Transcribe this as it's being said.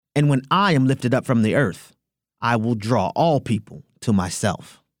And when I am lifted up from the earth, I will draw all people to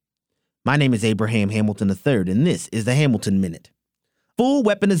myself. My name is Abraham Hamilton III, and this is the Hamilton Minute. Full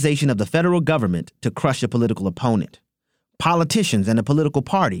weaponization of the federal government to crush a political opponent. Politicians and a political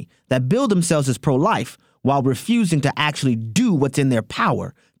party that bill themselves as pro-life while refusing to actually do what's in their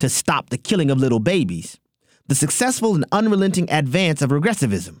power to stop the killing of little babies. The successful and unrelenting advance of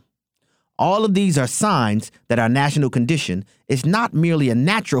regressivism. All of these are signs that our national condition is not merely a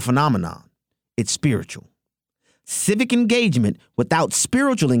natural phenomenon, it's spiritual. Civic engagement without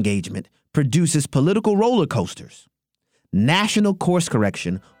spiritual engagement produces political roller coasters. National course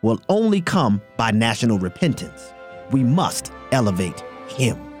correction will only come by national repentance. We must elevate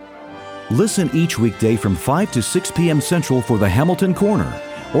Him. Listen each weekday from 5 to 6 p.m. Central for the Hamilton Corner,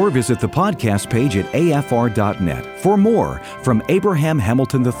 or visit the podcast page at afr.net for more from Abraham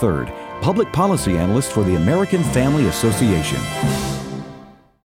Hamilton III, Public Policy Analyst for the American Family Association.